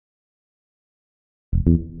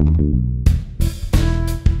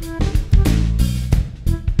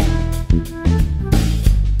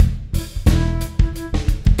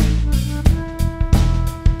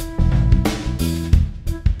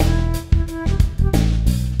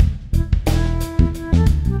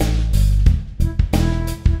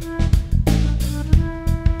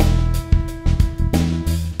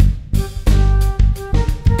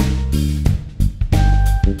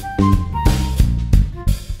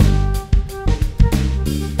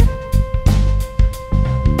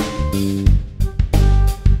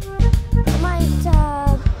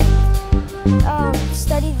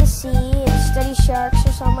Study the sea and study sharks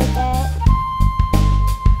or something like that.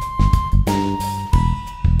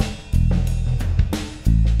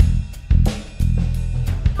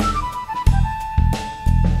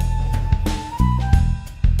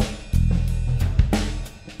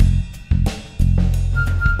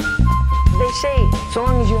 They say, so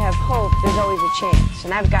long as you have hope, there's always a chance.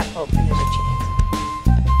 And I've got hope and there's a chance.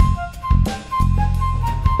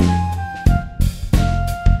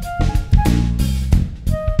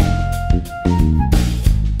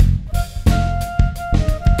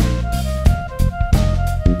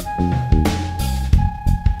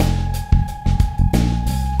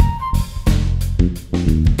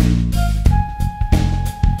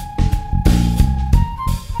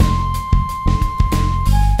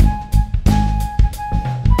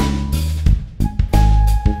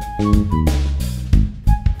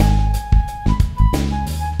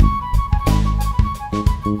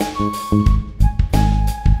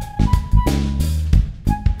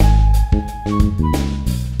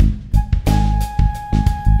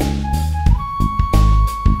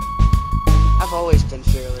 I've always been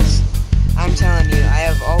fearless. I'm telling you, I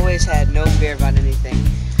have always had no fear about anything.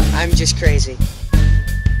 I'm just crazy.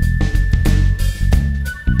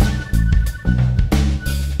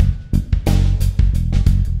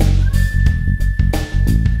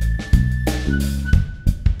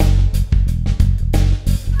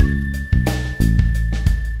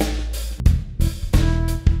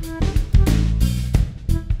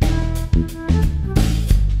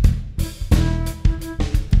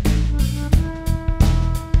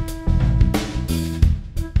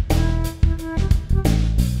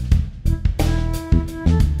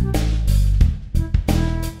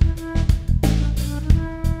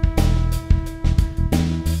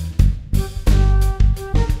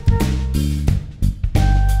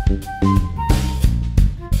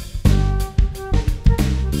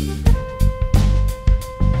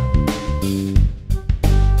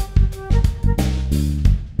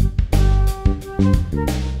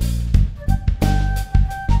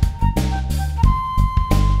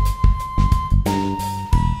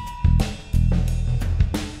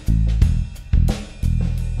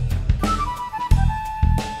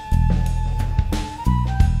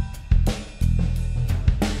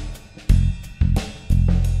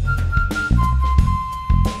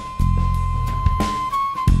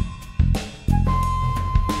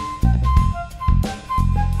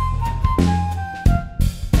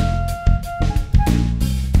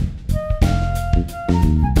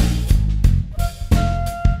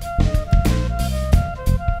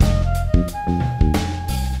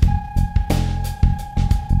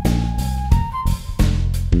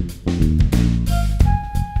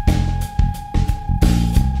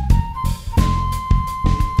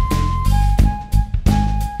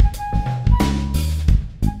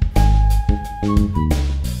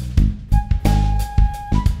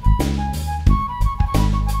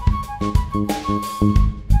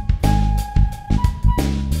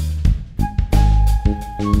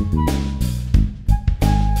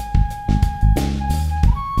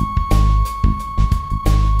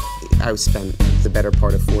 I spent the better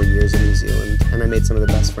part of 4 years in New Zealand, and I made some of the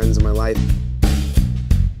best friends of my life.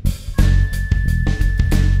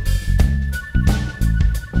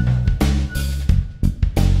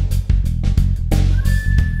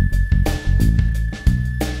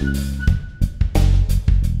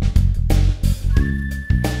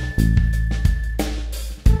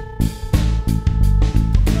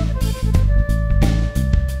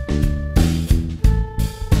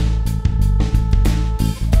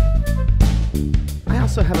 I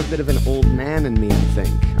also have a bit of an old man in me, I think.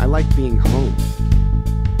 I like being home.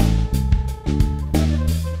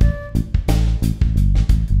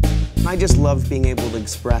 I just love being able to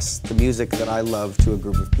express the music that I love to a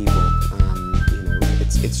group of people.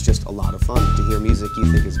 It's just a lot of fun to hear music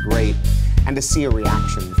you think is great and to see a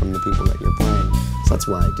reaction from the people that you're playing. So that's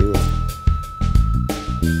why I do it.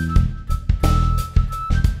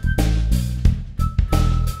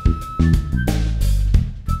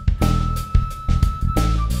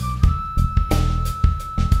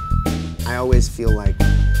 always feel like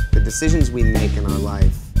the decisions we make in our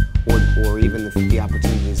life, or even the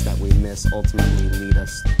opportunities that we miss, ultimately lead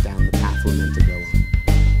us down the path we're meant to go on.